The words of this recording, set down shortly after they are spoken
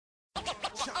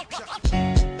Welcome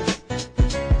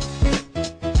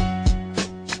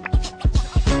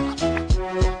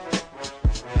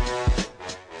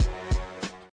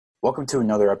to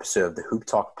another episode of the Hoop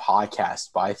Talk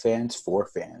podcast by fans for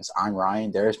fans. I'm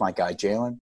Ryan. There's my guy,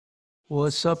 Jalen.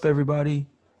 What's up, everybody?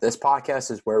 This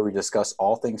podcast is where we discuss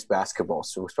all things basketball,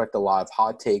 so expect a lot of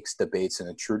hot takes, debates, and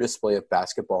a true display of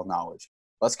basketball knowledge.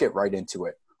 Let's get right into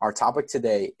it. Our topic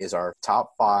today is our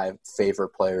top 5 favorite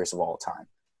players of all time.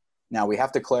 Now, we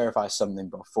have to clarify something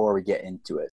before we get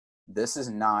into it. This is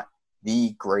not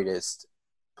the greatest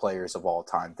players of all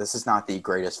time. This is not the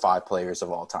greatest 5 players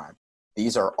of all time.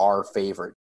 These are our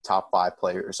favorite top 5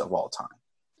 players of all time.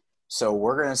 So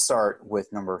we're going to start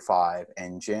with number 5.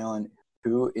 And Jalen,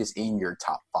 who is in your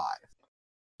top 5?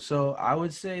 So I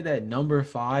would say that number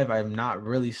 5, I'm not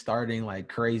really starting like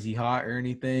crazy hot or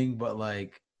anything, but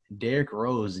like Derrick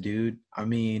Rose, dude. I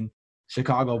mean,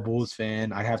 Chicago Bulls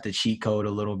fan, I have to cheat code a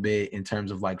little bit in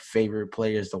terms of like favorite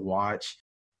players to watch.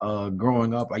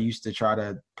 Growing up, I used to try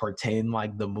to pretend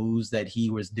like the moves that he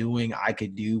was doing I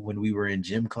could do when we were in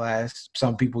gym class.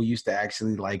 Some people used to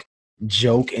actually like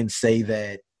joke and say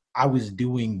that I was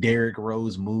doing Derrick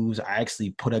Rose moves. I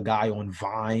actually put a guy on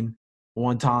Vine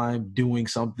one time doing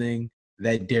something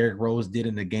that Derrick Rose did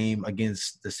in the game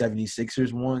against the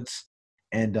 76ers once.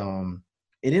 And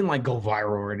it didn't like go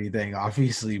viral or anything,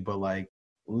 obviously, but like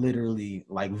literally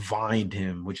like vined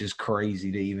him, which is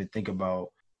crazy to even think about.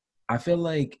 I feel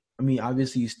like, I mean,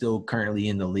 obviously he's still currently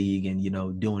in the league and, you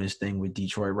know, doing his thing with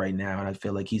Detroit right now. And I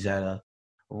feel like he's had a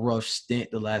rough stint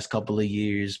the last couple of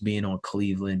years being on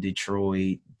Cleveland,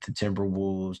 Detroit, the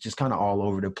Timberwolves, just kind of all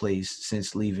over the place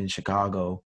since leaving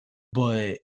Chicago.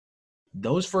 But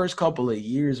those first couple of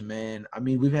years, man, I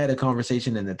mean, we've had a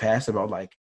conversation in the past about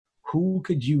like, who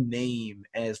could you name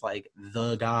as like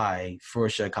the guy for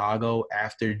Chicago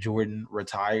after Jordan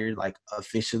retired, like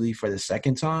officially for the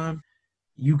second time?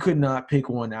 You could not pick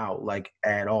one out like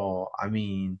at all. I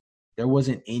mean, there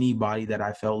wasn't anybody that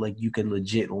I felt like you could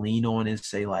legit lean on and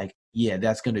say like, yeah,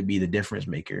 that's going to be the difference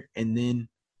maker. And then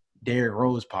Derrick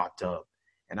Rose popped up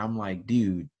and I'm like,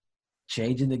 dude,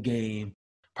 changing the game,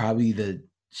 probably the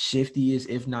shiftiest,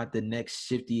 if not the next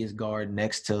shiftiest guard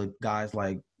next to guys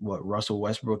like Russell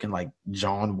Westbrook and like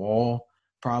John Wall,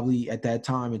 probably at that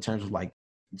time in terms of like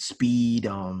speed,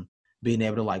 being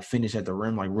able to like finish at the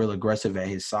rim, like real aggressive at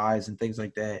his size and things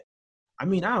like that. I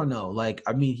mean, I don't know. Like,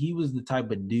 I mean, he was the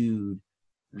type of dude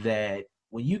that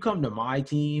when you come to my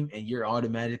team and you're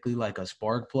automatically like a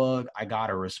spark plug, I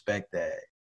gotta respect that.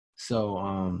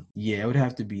 So, yeah, it would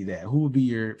have to be that. Who would be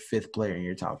your 5th player in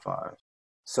your top 5?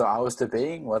 So I was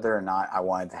debating whether or not I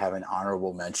wanted to have an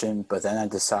honorable mention, but then I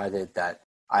decided that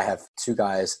I have 2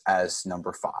 guys as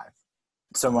number 5.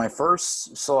 So my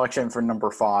first selection for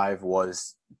number 5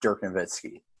 was Dirk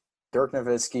Nowitzki. Dirk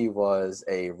Nowitzki was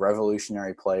a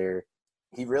revolutionary player.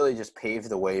 He really just paved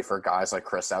the way for guys like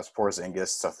Kristaps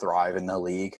Porzingis to thrive in the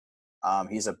league.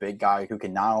 He's a big guy who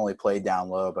can not only play down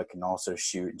low, but can also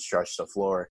shoot and stretch the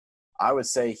floor. I would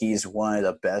say he's one of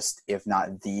the best, if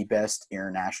not the best,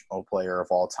 international player of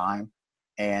all time.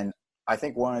 And I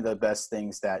think one of the best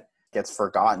things that gets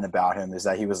forgotten about him is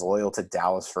that he was loyal to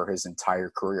Dallas for his entire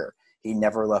career. He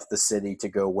never left the city to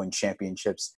go win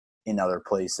championships in other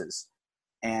places.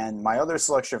 And my other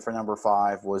selection for number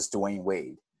 5 was Dwayne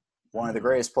Wade, one of the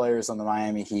greatest players on the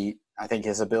Miami Heat. I think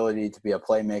his ability to be a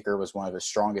playmaker was one of his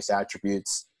strongest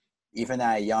attributes. Even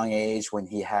at a young age, when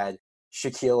he had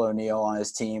Shaquille O'Neal on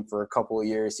his team for a couple of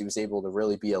years, he was able to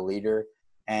really be a leader.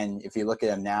 And if you look at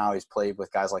him now, he's played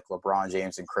with guys like LeBron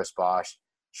James and Chris Bosh,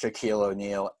 Shaquille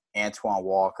O'Neal, Antoine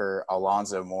Walker,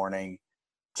 Alonzo Mourning,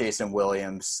 Jason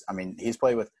Williams. I mean, he's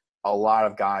played with a lot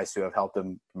of guys who have helped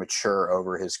him mature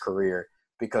over his career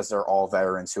because they're all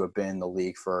veterans who have been in the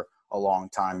league for a long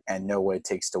time and know what it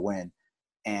takes to win.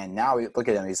 And now look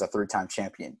at him, he's a 3-time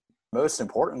champion. Most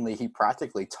importantly, he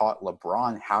practically taught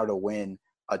LeBron how to win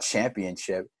a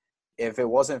championship. If it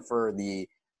wasn't for the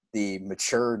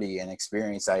maturity and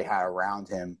experience that he had around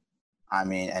him, I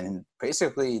mean, and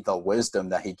basically the wisdom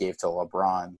that he gave to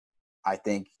LeBron, I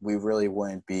think we really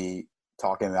wouldn't be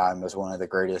talking about him as one of the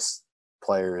greatest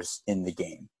players in the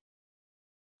game.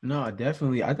 No,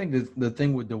 definitely. I think the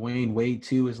thing with Dwayne Wade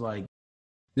too is like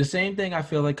the same thing I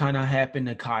feel like kind of happened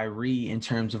to Kyrie in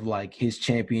terms of like his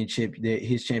championship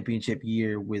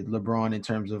year with LeBron in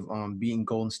terms of beating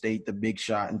Golden State, the big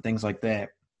shot and things like that.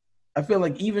 I feel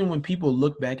like even when people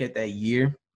look back at that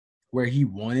year where he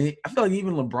won it, I feel like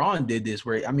even LeBron did this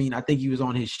where, I mean, I think he was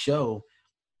on his show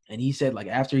and he said like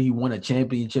after he won a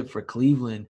championship for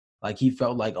Cleveland, like he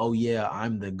felt like, oh yeah,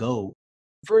 I'm the GOAT.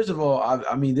 First of all,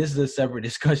 I mean, this is a separate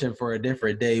discussion for a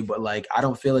different day, but like, I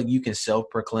don't feel like you can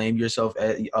self-proclaim yourself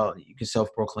as, you can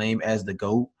self-proclaim as the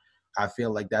GOAT. I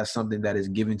feel like that's something that is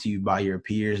given to you by your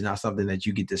peers, not something that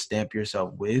you get to stamp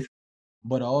yourself with.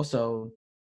 But also,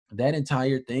 that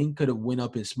entire thing could have went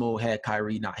up in smoke had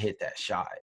Kyrie not hit that shot.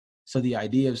 So the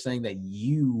idea of saying that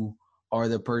you are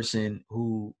the person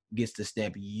who gets to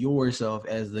stamp yourself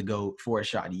as the GOAT for a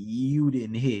shot you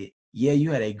didn't hit. Yeah,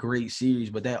 you had a great series,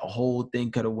 but that whole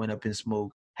thing could have went up in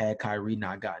smoke had Kyrie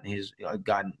not gotten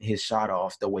his shot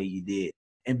off the way he did.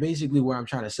 And basically, where I'm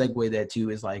trying to segue that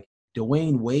to is like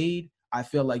Dwayne Wade. I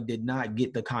feel like did not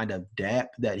get the kind of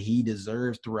dap that he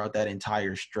deserves throughout that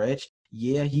entire stretch.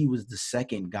 Yeah, he was the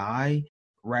second guy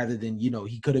rather than,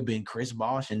 he could have been Chris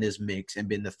Bosh in this mix and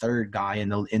been the third guy in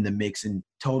the mix and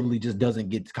totally just doesn't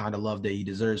get the kind of love that he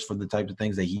deserves for the types of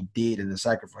things that he did and the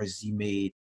sacrifices he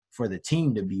made for the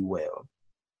team to be well.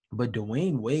 But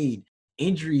Dwayne Wade,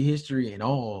 injury history and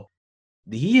all,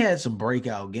 he had some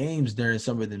breakout games during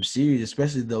some of them series,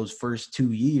 especially those first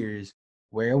 2 years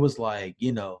where it was like,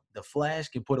 the Flash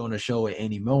can put on a show at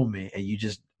any moment and you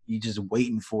just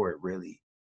waiting for it really.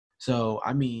 So,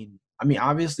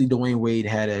 obviously Dwayne Wade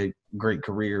had a great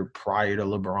career prior to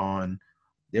LeBron.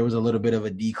 There was a little bit of a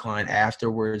decline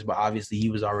afterwards, but obviously he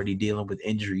was already dealing with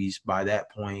injuries by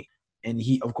that point. And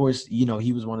he, of course,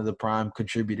 he was one of the prime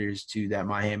contributors to that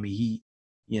Miami Heat.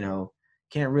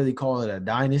 Can't really call it a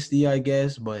dynasty, I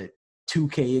guess, but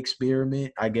 2K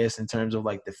experiment, I guess, in terms of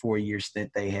like the 4-year stint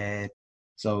they had.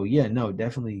 So, yeah, no,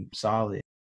 definitely solid.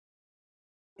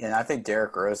 And I think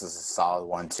Derrick Rose is a solid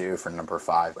one too for number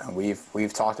 5. And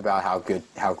we've talked about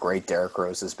how great Derrick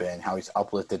Rose has been, how he's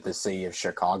uplifted the city of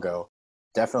Chicago.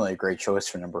 Definitely a great choice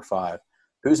for number 5.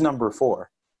 Who's number 4?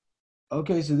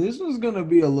 Okay, so this one's gonna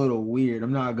be a little weird.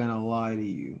 I'm not gonna lie to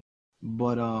you,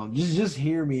 but just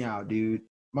hear me out, dude.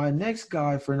 My next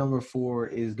guy for number 4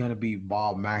 is gonna be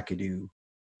Bob McAdoo.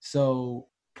 So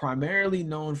primarily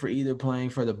known for either playing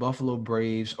for the Buffalo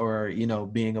Braves or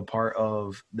being a part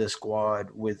of the squad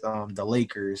with the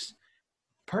Lakers.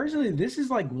 Personally, this is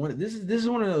like this is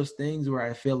one of those things where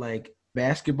I feel like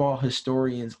basketball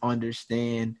historians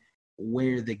understand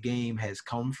where the game has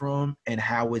come from and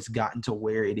how it's gotten to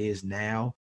where it is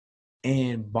now.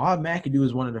 And Bob McAdoo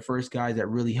is one of the first guys that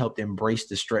really helped embrace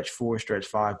the stretch 4, stretch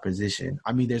 5 position.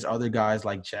 I mean, there's other guys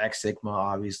like Jack Sigma,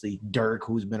 obviously, Dirk,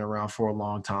 who's been around for a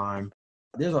long time.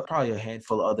 There's probably a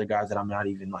handful of other guys that I'm not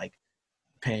even like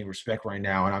paying respect right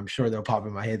now, and I'm sure they'll pop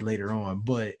in my head later on.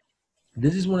 But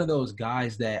this is one of those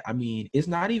guys that, it's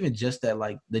not even just that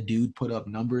like the dude put up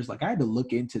numbers. Like I had to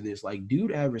look into this. Like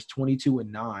dude averaged 22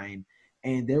 and 9,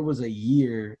 and there was a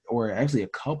year or actually a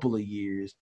couple of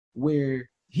years where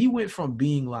he went from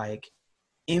being like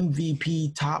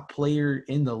MVP top player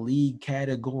in the league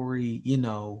category,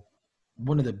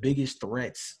 one of the biggest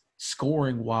threats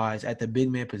scoring wise at the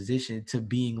big man position to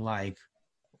being like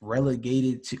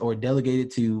relegated to or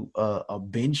delegated to a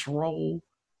bench role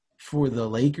for the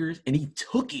Lakers, and he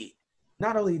took it.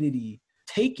 Not only did he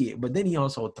take it, but then he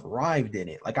also thrived in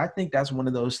it. Like I think that's one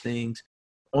of those things.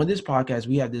 On this podcast,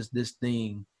 we have this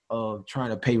thing of trying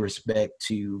to pay respect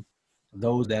to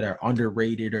those that are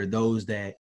underrated or those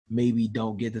that maybe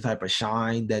don't get the type of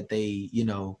shine that they,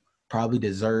 probably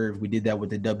deserve. We did that with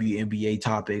the WNBA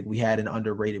topic. We had an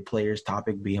underrated players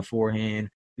topic beforehand.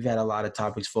 We've had a lot of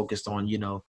topics focused on,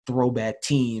 throwback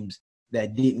teams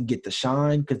that didn't get the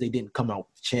shine because they didn't come out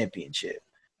with the championship.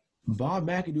 Bob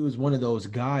McAdoo is one of those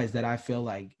guys that I feel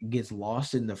like gets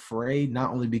lost in the fray,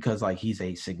 not only because like he's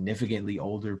a significantly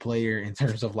older player in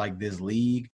terms of like this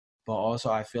league, but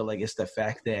also I feel like it's the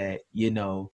fact that,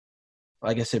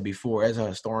 like I said before, as a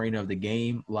historian of the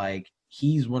game, like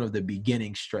he's one of the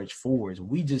beginning stretch 4s.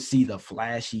 We just see the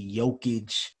flashy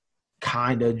Jokic,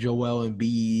 kind of Joel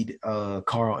Embiid,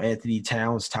 Karl Anthony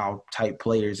Towns type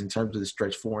players in terms of the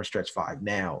stretch 4 and stretch 5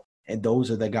 now. And those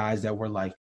are the guys that were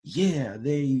like, yeah,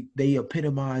 they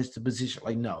epitomized the position.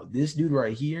 Like, no, this dude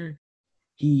right here,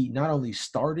 he not only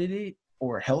started it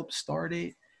or helped start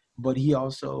it, but he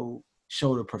also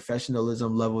showed a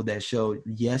professionalism level that showed,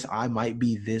 yes, I might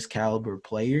be this caliber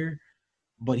player,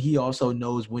 but he also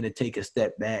knows when to take a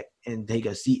step back and take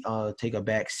a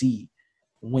back seat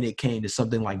when it came to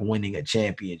something like winning a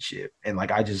championship. And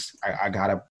like I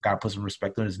gotta put some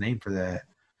respect on his name for that.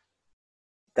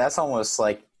 That's almost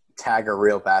like tag a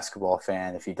real basketball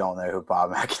fan if you don't know who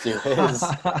Bob McAdoo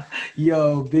is.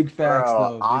 Yo, big facts.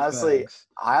 Bro, though.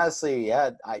 honestly,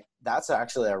 yeah, that's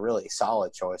actually a really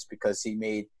solid choice because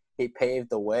he paved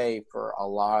the way for a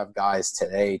lot of guys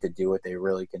today to do what they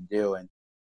really can do. And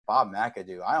Bob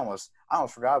McAdoo, I almost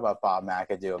forgot about Bob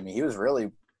McAdoo. I mean, he was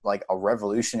really like a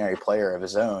revolutionary player of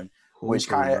his own. which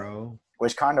Hooper, kind of bro.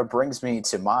 which kind of brings me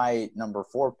to my number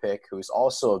 4 pick, who's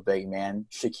also a big man,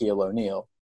 Shaquille O'Neal.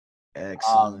 Um,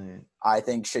 Excellent. I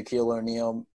think Shaquille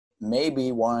O'Neal may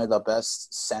be one of the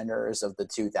best centers of the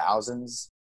 2000s,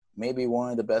 maybe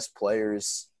one of the best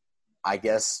players, I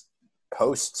guess,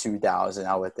 post 2000,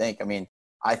 I would think. I mean,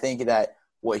 I think that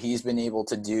what he's been able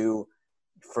to do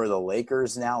for the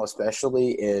Lakers now,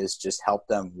 especially, is just help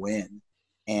them win.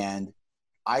 And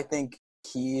I think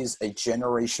he's a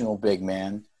generational big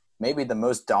man, maybe the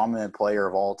most dominant player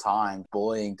of all time,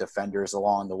 bullying defenders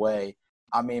along the way.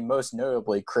 I mean, most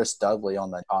notably Chris Dudley on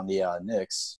the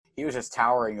Knicks. He was just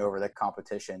towering over the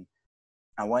competition.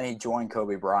 And when he joined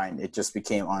Kobe Bryant, it just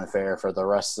became unfair for the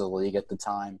rest of the league at the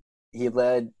time. He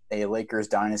led a Lakers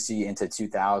dynasty into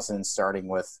 2000, starting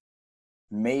with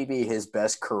maybe his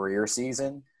best career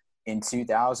season in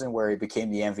 2000, where he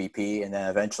became the MVP, and then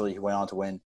eventually he went on to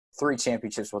win 3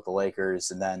 championships with the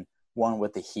Lakers, and then one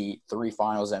with the Heat, 3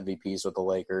 Finals MVPs with the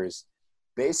Lakers.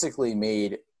 Basically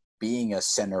made being a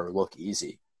center look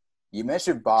easy. You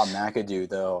mentioned Bob McAdoo,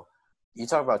 though. You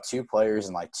talk about 2 players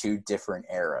in like 2 different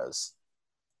eras.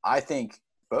 I think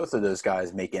both of those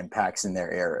guys make impacts in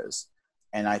their eras.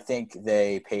 And I think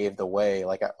they paved the way.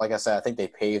 Like I said, I think they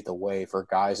paved the way for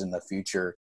guys in the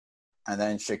future. And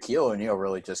then Shaquille O'Neal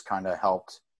really just kind of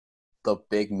helped the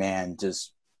big man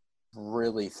just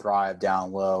really thrive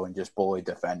down low and just bully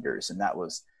defenders. And that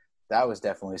was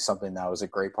definitely something that was a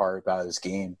great part about his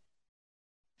game.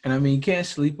 And I mean, you can't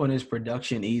sleep on his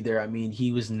production either. I mean,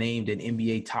 he was named an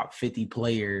NBA top 50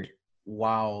 player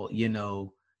while,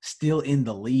 still in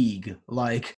the league.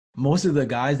 Like, most of the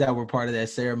guys that were part of that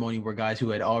ceremony were guys who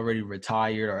had already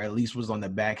retired or at least was on the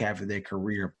back half of their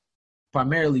career,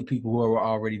 primarily people who were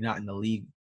already not in the league.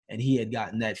 And he had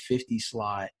gotten that 50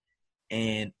 slot.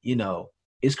 And,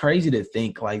 it's crazy to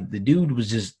think, like, the dude was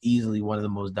just easily one of the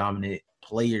most dominant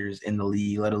players in the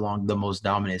league, let alone the most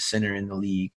dominant center in the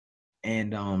league.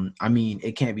 And, I mean,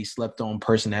 it can't be slept on.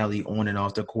 Personality on and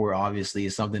off the court, obviously,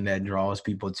 is something that draws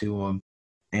people to him.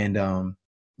 And,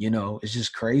 it's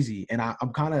just crazy. And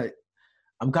I'm kind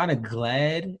of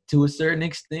glad to a certain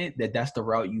extent that that's the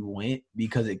route you went,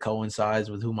 because it coincides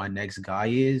with who my next guy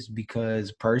is.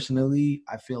 Because personally,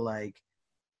 I feel like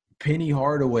Penny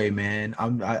Hardaway, man.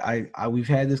 We've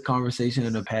had this conversation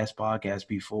in the past podcast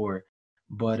before,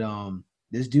 but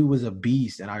this dude was a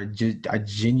beast, and I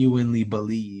genuinely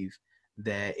believe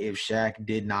that if Shaq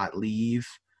did not leave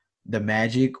the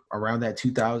Magic around that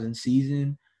 2000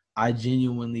 season, I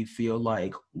genuinely feel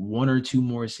like 1 or 2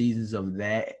 more seasons of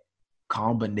that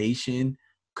combination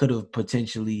could have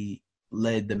potentially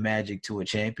led the Magic to a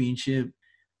championship.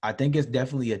 I think it's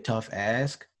definitely a tough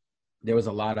ask. There was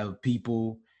a lot of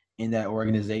people in that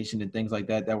organization and things like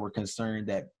that that were concerned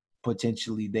that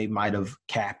potentially they might have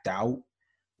capped out.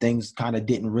 Things kind of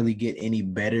didn't really get any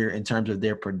better in terms of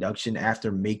their production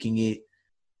after making it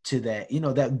to that,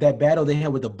 that battle they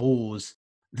had with the Bulls,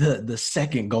 the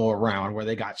second go around where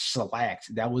they got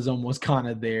shellacked. That was almost kind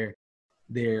of their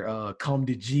come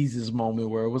to Jesus moment,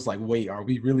 where it was like, wait, are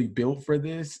we really built for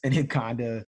this? And it kind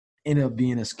of ended up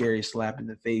being a scary slap in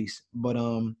the face. But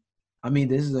I mean,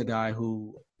 this is a guy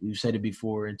who, we've said it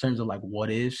before, in terms of like what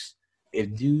ifs,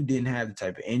 if dude didn't have the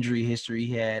type of injury history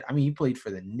he had. I mean, he played for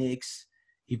the Knicks,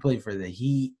 he played for the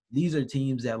Heat. These are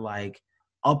teams that, like,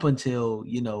 up until,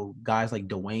 guys like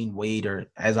Dwayne Wade, or,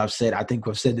 as I've said, I think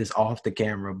I've said this off the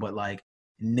camera, but like,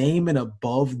 name an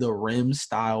above the rim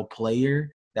style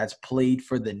player that's played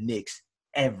for the Knicks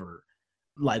ever.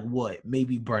 Like, what?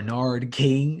 Maybe Bernard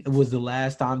King was the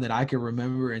last time that I can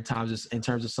remember in terms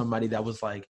of somebody that was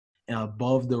like an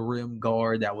above the rim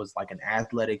guard that was like an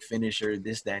athletic finisher,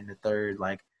 this, that, and the third.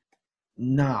 Like,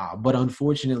 nah. But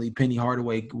unfortunately, Penny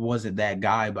Hardaway wasn't that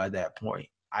guy by that point.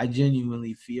 I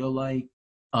genuinely feel like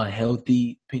a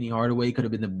healthy Penny Hardaway could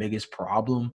have been the biggest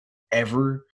problem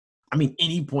ever. I mean,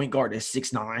 any point guard that's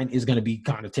 6'9" is going to be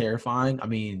kind of terrifying. I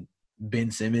mean,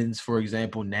 Ben Simmons, for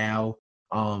example, now.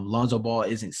 Lonzo Ball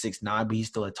isn't 6'9", but he's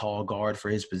still a tall guard for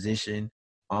his position,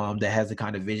 that has the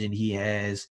kind of vision he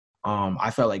has. I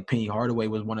felt like Penny Hardaway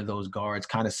was one of those guards,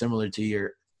 kind of similar to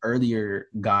your earlier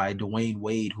guy, Dwayne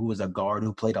Wade, who was a guard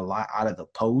who played a lot out of the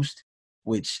post,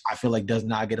 which I feel like does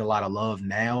not get a lot of love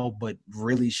now, but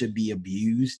really should be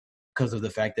abused because of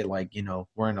the fact that, like,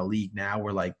 we're in a league now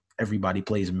where, like, everybody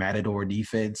plays matador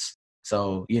defense.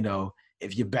 So,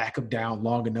 if you back them down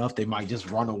long enough, they might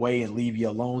just run away and leave you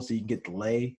alone so you can get the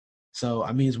lay. So,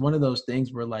 I mean, it's one of those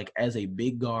things where, like, as a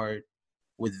big guard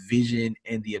with vision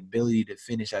and the ability to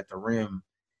finish at the rim,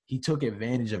 he took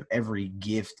advantage of every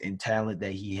gift and talent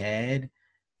that he had.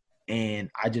 And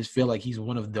I just feel like he's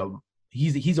one of the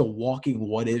he's a walking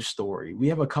what if story. We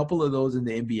have a couple of those in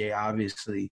the NBA,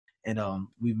 obviously, and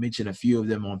we've mentioned a few of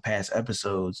them on past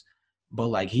episodes. But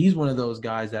like he's one of those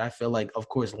guys that I feel like, of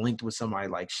course, linked with somebody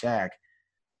like Shaq,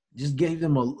 just gave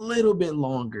them a little bit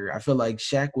longer. I feel like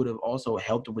Shaq would have also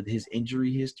helped with his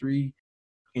injury history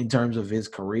in terms of his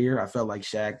career. I felt like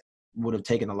Shaq would have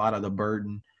taken a lot of the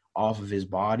burden off of his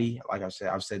body. Like I said,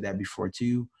 I've said that before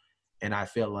too. And I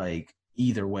feel like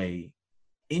either way,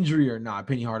 injury or not,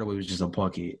 Penny Hardaway was just a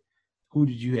bucket. Who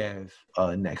did you have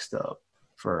next up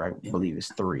for, I believe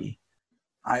it's 3?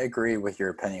 I agree with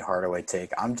your Penny Hardaway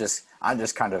take. I'm just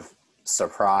kind of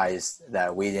surprised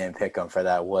that we didn't pick him for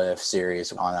that what if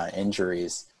series on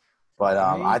injuries. But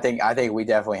I think we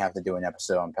definitely have to do an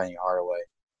episode on Penny Hardaway.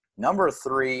 Number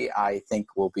 3, I think,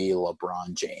 will be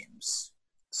LeBron James.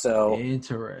 So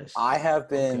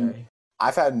interesting.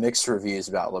 I've had mixed reviews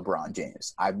about LeBron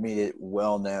James. I've made it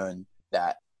well known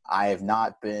that I have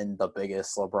not been the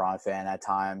biggest LeBron fan at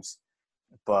times,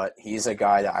 but he's a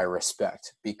guy that I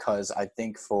respect because I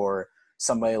think for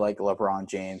somebody like LeBron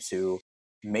James, who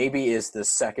maybe is the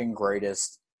second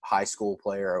greatest high school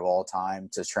player of all time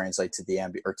to translate to the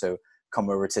NBA or to come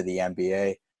over to the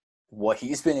NBA, what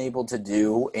he's been able to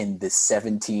do in the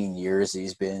 17 years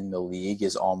he's been in the league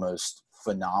is almost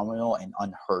phenomenal and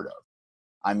unheard of.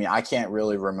 I mean, I can't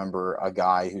really remember a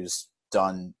guy who's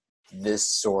done this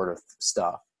sort of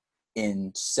stuff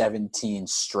in 17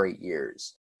 straight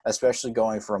years, especially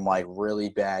going from like really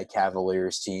bad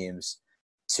Cavaliers teams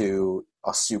to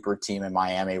a super team in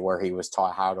Miami where he was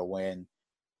taught how to win,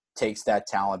 takes that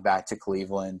talent back to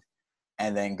Cleveland,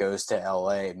 and then goes to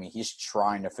LA. I mean, he's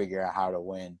trying to figure out how to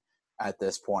win at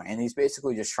this point, and he's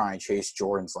basically just trying to chase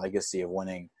Jordan's legacy of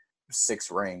winning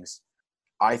 6 rings.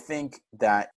 I think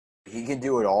that he can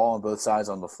do it all on both sides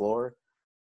on the floor.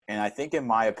 And I think, in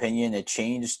my opinion, it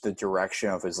changed the direction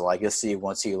of his legacy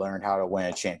once he learned how to win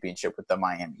a championship with the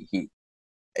Miami Heat.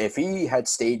 If he had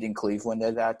stayed in Cleveland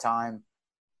at that time,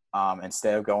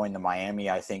 instead of going to Miami,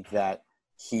 I think that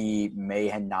he may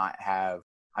not have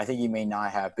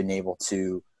been able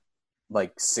to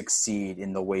like succeed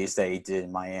in the ways that he did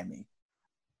in Miami.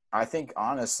 I think,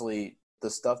 honestly, the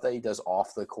stuff that he does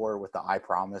off the court with the I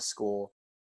Promise School,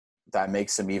 that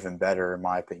makes him even better, in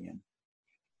my opinion.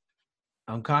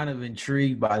 I'm kind of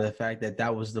intrigued by the fact that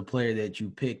that was the player that you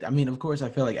picked. I mean, of course, I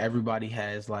feel like everybody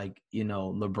has like, you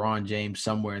know, LeBron James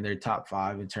somewhere in their top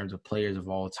 5 in terms of players of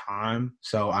all time.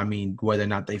 So, I mean, whether or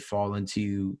not they fall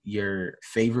into your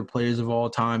favorite players of all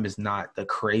time is not the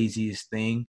craziest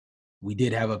thing. We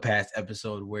did have a past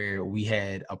episode where we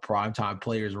had a primetime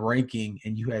players ranking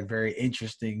and you had very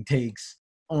interesting takes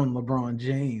on LeBron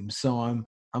James. So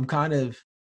I'm kind of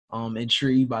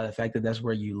intrigued by the fact that that's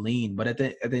where you lean. But at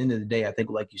the end of the day, I think,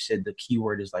 like you said, the key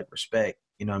word is like respect.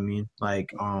 You know what I mean?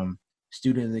 Like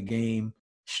student of the game,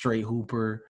 straight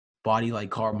hooper, body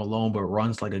like Karl Malone, but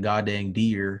runs like a goddamn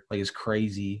deer. Like, it's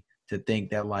crazy to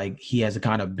think that like he has a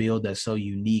kind of build that's so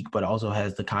unique, but also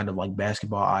has the kind of like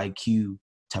basketball IQ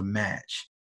to match.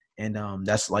 And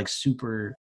that's like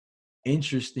super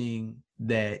interesting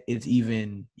that it's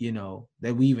even, you know,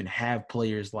 that we even have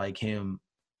players like him.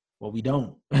 Well, we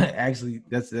don't actually.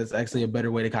 That's actually a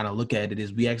better way to kind of look at it.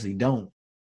 Is we actually don't.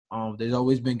 There's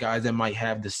always been guys that might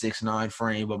have the 6'9"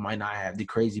 frame, but might not have the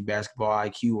crazy basketball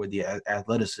IQ or the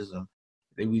athleticism.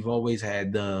 We've always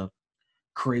had the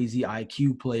crazy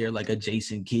IQ player like a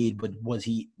Jason Kidd, but was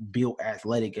he built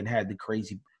athletic and had the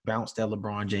crazy bounce that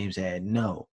LeBron James had?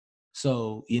 No.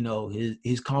 So, you know,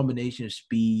 his combination of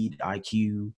speed,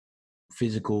 IQ,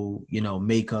 physical, you know,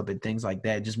 makeup and things like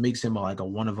that just makes him like a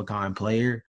one-of-a-kind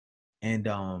player. And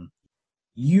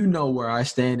you know where I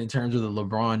stand in terms of the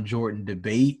LeBron Jordan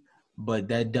debate, but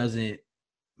that doesn't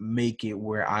make it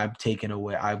where I'm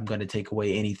going to take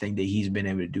away anything that he's been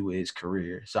able to do with his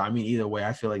career. So, I mean, either way,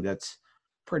 I feel like that's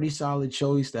pretty solid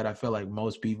choice that I feel like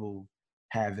most people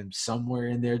have him somewhere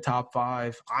in their top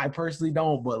 5. I personally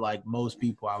don't, but like most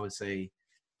people, I would say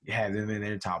have him in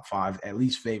their top 5, at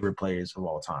least favorite players of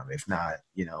all time, if not,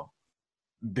 you know,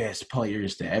 best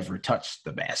players to ever touch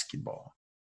the basketball.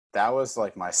 That was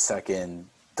like my second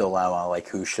dilemma, like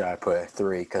who should I put at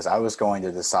 3? Because I was going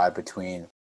to decide between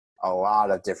a lot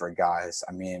of different guys.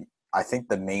 I mean, I think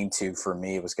the main 2 for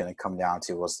me was going to come down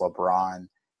to was LeBron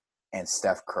and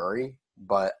Steph Curry.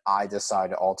 But I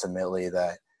decided ultimately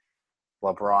that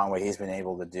LeBron, what he's been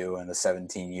able to do in the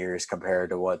 17 years compared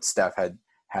to what Steph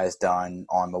has done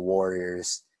on the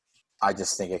Warriors, I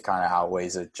just think it kind of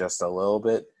outweighs it just a little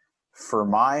bit. For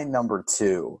my number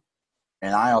 2,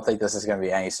 and I don't think this is going to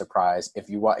be any surprise. If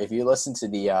you listen to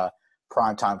the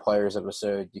Primetime Players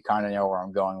episode, you kind of know where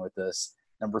I'm going with this.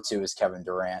 Number 2 is Kevin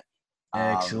Durant.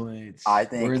 Excellent. I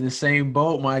We're in think the same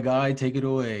boat, my guy. Take it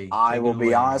away. I Take will it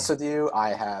be honest away. with you.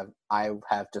 I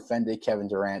have defended Kevin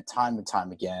Durant time and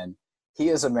time again. He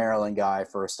is a Maryland guy,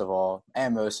 first of all,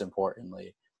 and most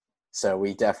importantly. So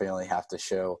we definitely have to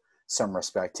show some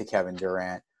respect to Kevin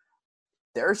Durant.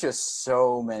 There's just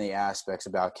so many aspects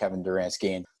about Kevin Durant's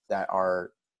game that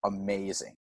are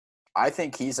amazing. I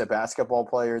think he's a basketball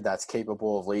player that's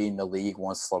capable of leading the league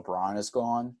once LeBron is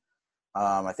gone.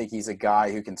 I think he's a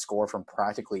guy who can score from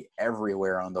practically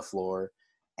everywhere on the floor,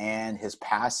 and his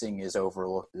passing is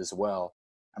overlooked as well.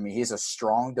 I mean, he's a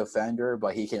strong defender,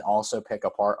 but he can also pick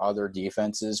apart other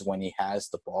defenses when he has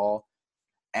the ball.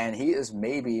 And he is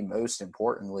maybe most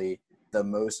importantly the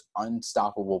most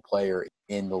unstoppable player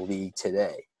in the league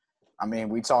today. I mean,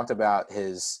 we talked about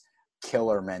his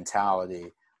killer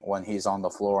mentality when he's on the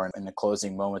floor in the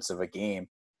closing moments of a game.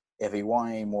 If you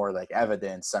want any more like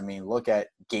evidence, I mean, look at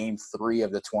game 3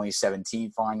 of the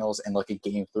 2017 finals and look at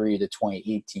game 3 of the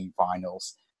 2018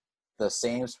 finals. The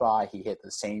same spot, he hit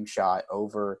the same shot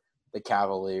over the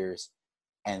Cavaliers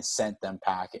and sent them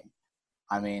packing.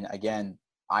 I mean, again,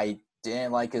 I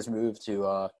didn't like his move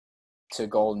to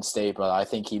Golden State, but I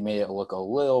think he made it look a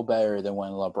little better than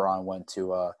when LeBron went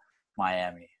to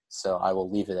Miami. So I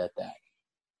will leave it at that.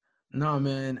 No,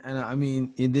 man, and I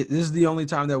mean, this is the only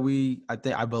time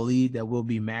that I believe that we'll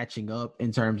be matching up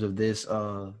in terms of this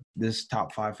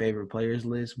top 5 favorite players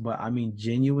list. But I mean,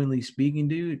 genuinely speaking,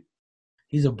 dude,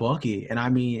 he's a bucket, and I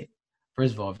mean,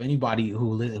 first of all, if anybody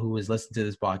who has listened to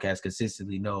this podcast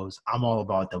consistently knows, I'm all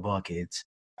about the buckets.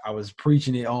 I was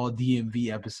preaching it all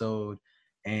DMV episode,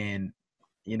 and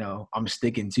I'm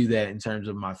sticking to that in terms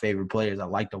of my favorite players. I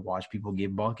like to watch people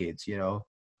get buckets,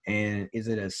 And is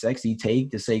it a sexy take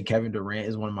to say Kevin Durant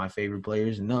is one of my favorite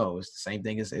players? No, it's the same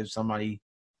thing as if somebody,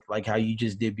 like how you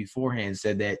just did beforehand,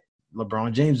 said that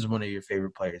LeBron James is one of your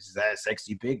favorite players. Is that a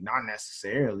sexy pick? Not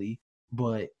necessarily,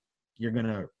 but you're going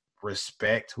to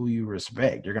respect who you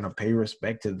respect. You're going to pay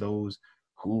respect to those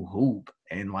who hoop.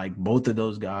 And like both of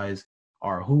those guys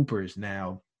are hoopers.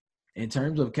 Now, in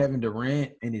terms of Kevin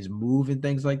Durant and his move and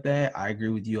things like that, I agree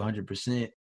with you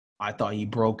 100%. I thought he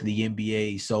broke the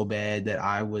NBA so bad that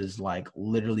I was like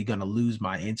literally going to lose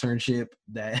my internship.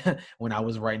 That when I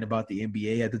was writing about the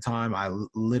NBA at the time, I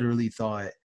literally thought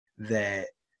that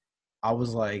I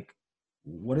was like,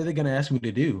 what are they going to ask me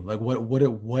to do? Like,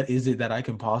 what is it that I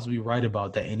can possibly write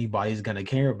about that anybody's going to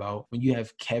care about when you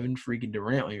have Kevin freaking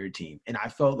Durant on your team? And I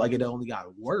felt like it only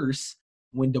got worse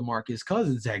when DeMarcus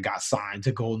Cousins had got signed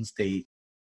to Golden State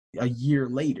a year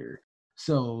later.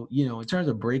 So, in terms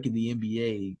of breaking the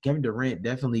NBA, Kevin Durant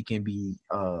definitely can be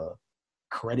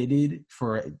credited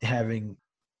for having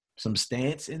some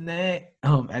stance in that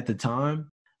at the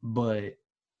time. But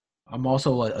I'm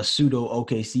also a pseudo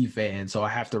OKC fan, so I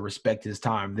have to respect his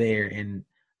time there. And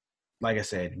like I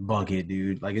said, bucket,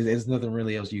 dude. Like, there's nothing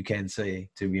really else you can say,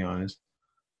 to be honest.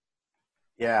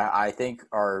 Yeah, I think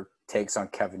our takes on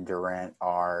Kevin Durant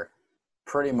are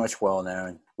pretty much well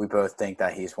known. We both think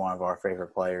that he's one of our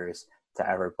favorite players to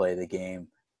ever play the game.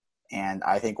 And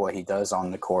I think what he does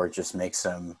on the court just makes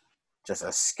him just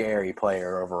a scary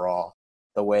player overall.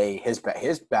 The way his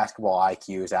basketball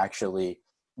IQ is actually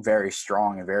very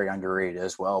strong and very underrated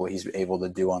as well, what he's able to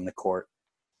do on the court.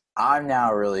 I'm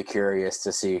now really curious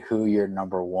to see who your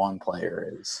number 1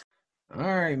 player is. All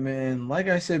right, man. Like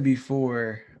I said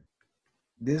before,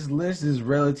 this list is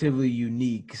relatively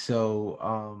unique.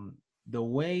 So the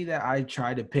way that I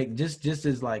try to pick, just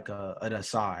as like an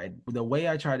aside, the way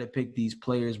I try to pick these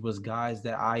players was guys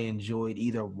that I enjoyed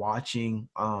either watching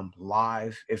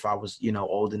live if I was,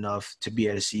 old enough to be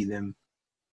able to see them,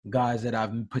 guys that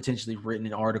I've potentially written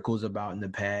in articles about in the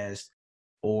past,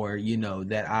 or,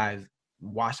 that I've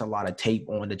watched a lot of tape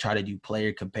on to try to do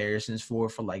player comparisons for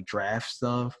like draft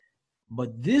stuff.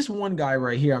 But this one guy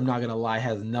right here, I'm not going to lie,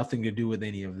 has nothing to do with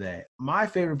any of that. My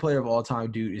favorite player of all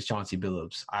time, dude, is Chauncey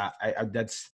Billups.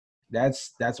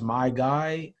 That's my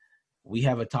guy. We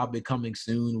have a topic coming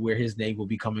soon where his name will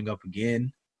be coming up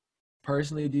again.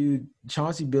 Personally, dude,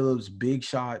 Chauncey Billups, Big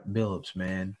Shot Billups,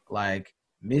 man. Like,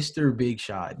 Mr. Big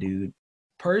Shot, dude.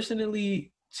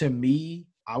 Personally, to me,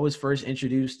 I was first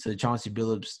introduced to Chauncey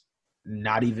Billups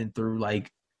not even through, like,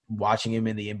 watching him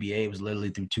in the NBA. It was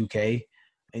literally through 2K.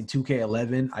 In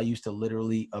 2K11, I used to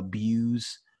literally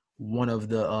abuse one of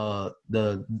the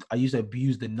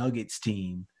Nuggets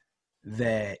team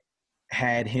that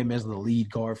had him as the lead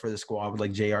guard for the squad with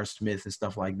like J.R. Smith and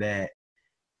stuff like that.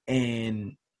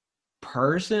 And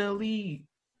personally,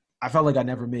 I felt like I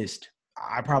never missed.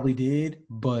 I probably did,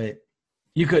 but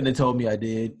you couldn't have told me I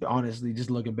did. Honestly, just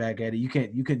looking back at it, you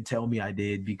couldn't tell me I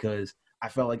did because I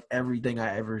felt like everything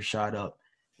I ever shot up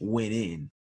went in.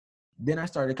 then I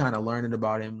started kind of learning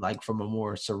about him like from a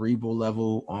more cerebral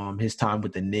level. His time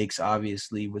with the Knicks,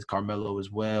 obviously, with Carmelo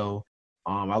as well.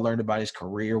 I learned about his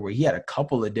career where he had a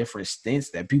couple of different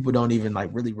stints that people don't even like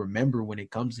really remember when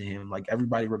it comes to him. Like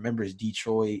everybody remembers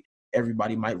Detroit.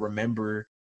 Everybody might remember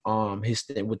his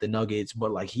stint with the Nuggets,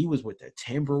 but like he was with the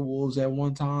Timberwolves at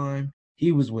one time.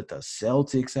 He was with the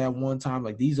Celtics at one time.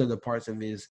 Like these are the parts of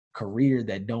his career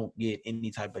that don't get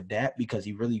any type of dap because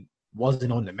he really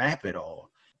wasn't on the map at all.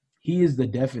 He is the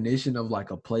definition of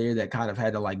like a player that kind of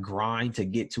had to like grind to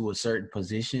get to a certain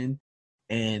position.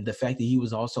 And the fact that he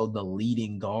was also the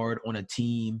leading guard on a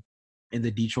team in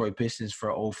the Detroit Pistons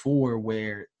for '04,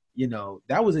 where, you know,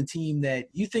 that was a team that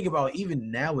you think about even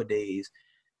nowadays,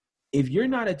 if you're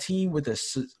not a team with a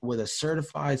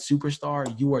certified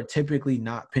superstar, you are typically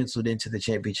not penciled into the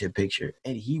championship picture.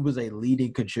 And he was a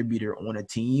leading contributor on a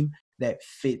team that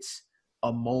fits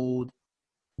a mold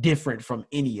different from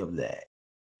any of that.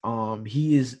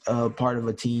 He is a part of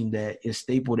a team that is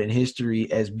stapled in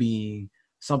history as being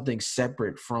something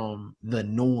separate from the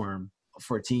norm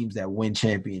for teams that win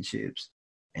championships.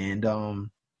 And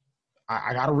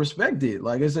I got to respect it.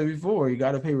 Like I said before, you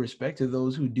got to pay respect to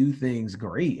those who do things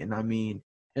great. And I mean,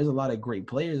 there's a lot of great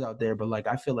players out there, but like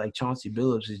I feel like Chauncey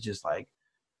Billups is just like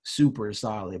super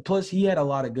solid. Plus, he had a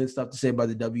lot of good stuff to say about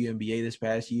the WNBA this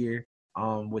past year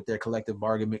with their collective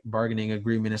bargaining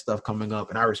agreement and stuff coming up.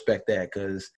 And I respect that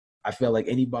because I feel like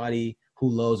anybody who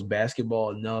loves basketball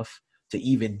enough to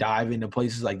even dive into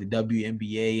places like the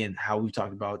WNBA and how we've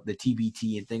talked about the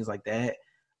TBT and things like that,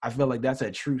 I feel like that's a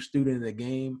true student of the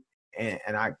game. And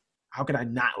how could I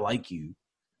not like you?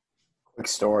 Quick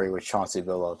story with Chauncey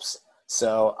Billups.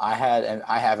 So I have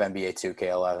NBA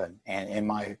 2K11, and in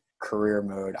my career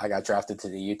mode, I got drafted to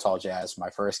the Utah Jazz. My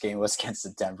first game was against the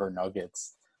Denver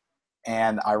Nuggets.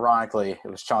 And ironically, it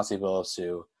was Chauncey Billups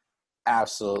who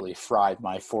absolutely fried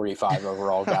my 45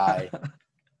 overall guy.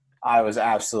 I was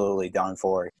absolutely done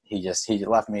for. He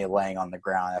left me laying on the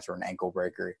ground after an ankle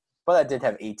breaker. But I did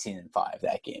have 18-5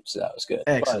 that game, so that was good.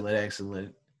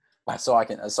 Excellent. So I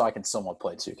can somewhat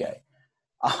play 2K.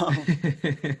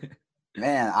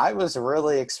 Man, I was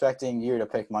really expecting you to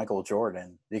pick Michael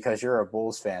Jordan because you're a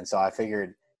Bulls fan, so I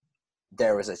figured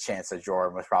there was a chance that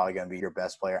Jordan was probably going to be your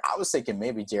best player. I was thinking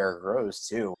maybe Derrick Rose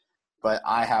too, but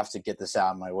I have to get this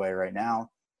out of my way right now.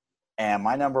 And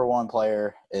my number one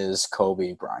player is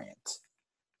Kobe Bryant.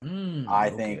 I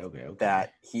think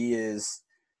that he is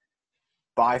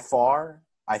by far,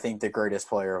 I think, the greatest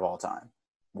player of all time.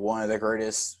 One of the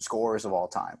greatest scorers of all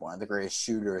time. One of the greatest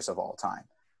shooters of all time.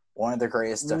 One of the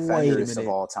greatest defenders of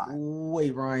all time.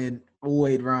 Wait, Ryan.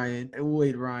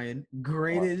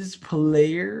 Greatest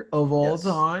player of all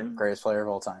time? Greatest player of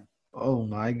all time. Oh,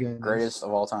 my goodness. Greatest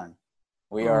of all time.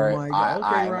 My God.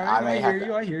 Okay,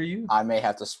 Ryan. I hear you. I may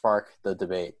have to spark the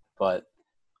debate, but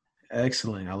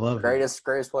excellent. I love greatest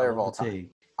player of all time.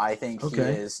 I think he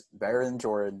is better than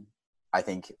Jordan. I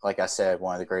think, like I said,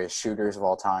 one of the greatest shooters of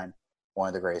all time, one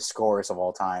of the greatest scorers of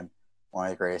all time, one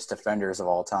of the greatest defenders of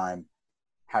all time,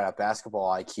 had a basketball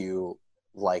IQ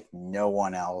like no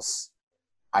one else.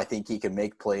 I think he can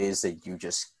make plays that you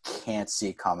just can't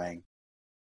see coming.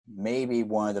 Maybe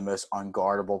one of the most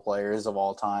unguardable players of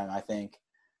all time, I think,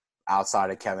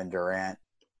 outside of Kevin Durant.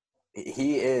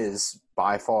 He is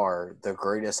by far the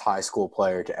greatest high school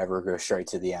player to ever go straight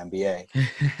to the NBA.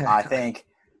 I think,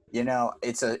 you know,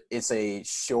 it's a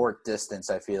short distance,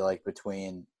 I feel like,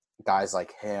 between guys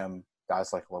like him,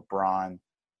 guys like LeBron,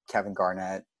 Kevin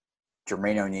Garnett,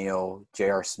 Jermaine O'Neal,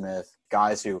 J.R. Smith,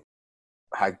 guys who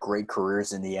had great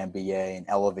careers in the NBA and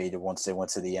elevated once they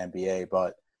went to the NBA.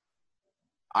 But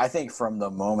I think from the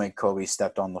moment Kobe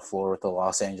stepped on the floor with the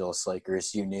Los Angeles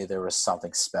Lakers, you knew there was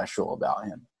something special about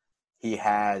him. He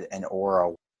had an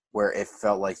aura where it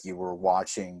felt like you were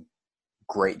watching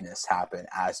greatness happen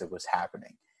as it was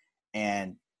happening.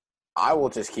 And I will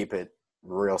just keep it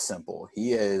real simple.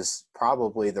 He is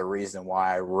probably the reason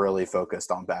why I really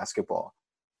focused on basketball.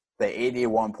 The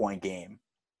 81-point game,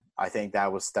 I think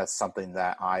that's something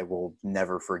that I will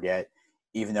never forget.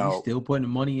 Even though he's still putting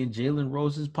money in Jalen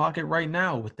Rose's pocket right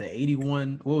now with the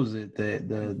 81. What was it?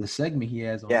 The segment he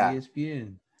has on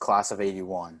ESPN. Class of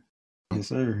 81. Yes,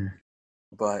 sir.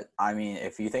 But I mean,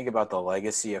 if you think about the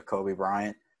legacy of Kobe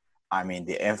Bryant, I mean,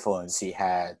 the influence he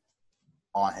had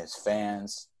on his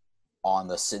fans, on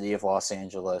the city of Los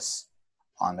Angeles,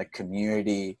 on the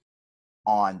community,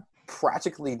 on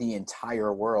practically the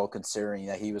entire world, considering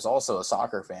that he was also a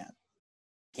soccer fan.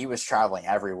 He was traveling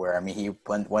everywhere. I mean, he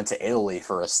went to Italy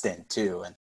for a stint too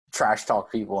and trash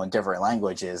talked people in different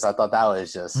languages. I thought that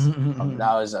was just that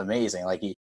was amazing. Like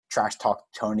he trash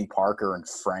talked Tony Parker in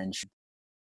French.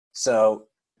 So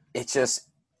it just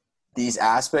these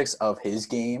aspects of his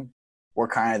game were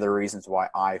kind of the reasons why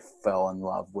I fell in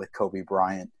love with Kobe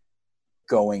Bryant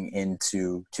going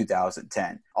into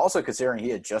 2010. Also, considering he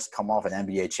had just come off an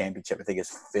NBA championship, I think his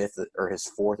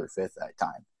fourth or fifth at that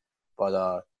time.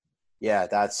 But yeah,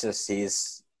 that's just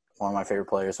he's one of my favorite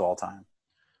players of all time.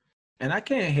 And I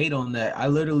can't hate on that. I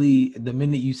literally, the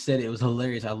minute you said it, it was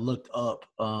hilarious. I looked up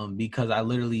because I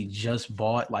literally just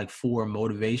bought like 4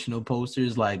 motivational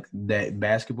posters, like that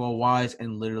basketball wise,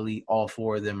 and literally all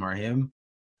 4 of them are him,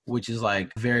 which is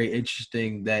like very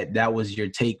interesting that was your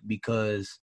take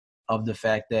because of the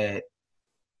fact that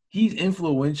he's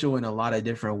influential in a lot of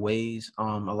different ways. A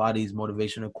lot of these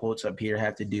motivational quotes up here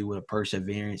have to do with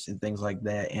perseverance and things like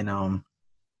that. And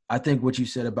I think what you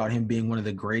said about him being one of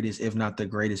the greatest, if not the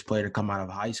greatest player to come out of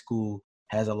high school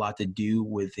has a lot to do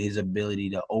with his ability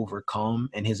to overcome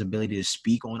and his ability to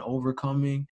speak on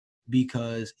overcoming.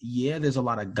 Because, yeah, there's a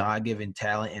lot of God-given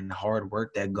talent and hard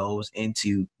work that goes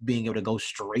into being able to go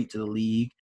straight to the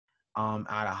league out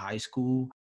of high school.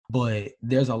 But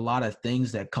there's a lot of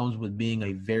things that comes with being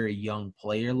a very young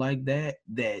player like that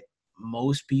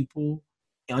most people,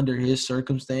 under his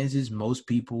circumstances, most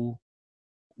people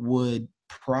would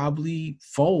probably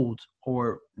fold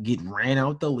or get ran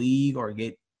out the league or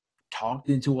get talked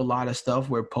into a lot of stuff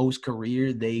where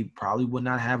post-career they probably would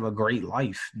not have a great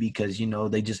life because, you know,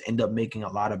 they just end up making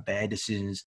a lot of bad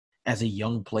decisions as a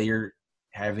young player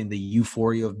having the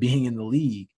euphoria of being in the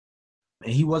league.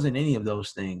 And he wasn't any of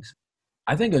those things.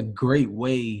 I think a great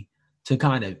way to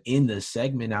kind of end the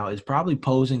segment out is probably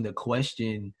posing the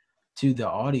question to the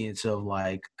audience of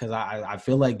like, because I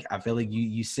feel like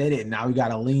you said it and now we got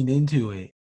to lean into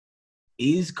it.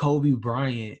 Is Kobe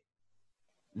Bryant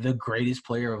the greatest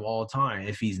player of all time?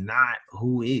 If he's not,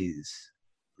 who is?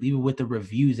 Leave it with the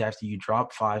reviews after you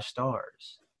drop 5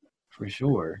 stars, for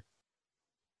sure.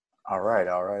 All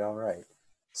right.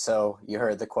 So you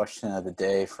heard the question of the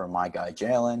day from my guy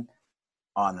Jalen.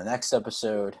 On the next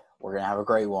episode, we're going to have a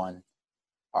great one.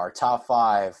 Our top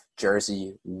 5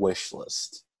 jersey wish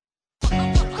list.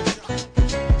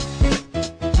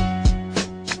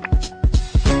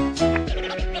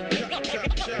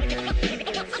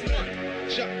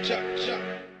 Chop, chop, chop.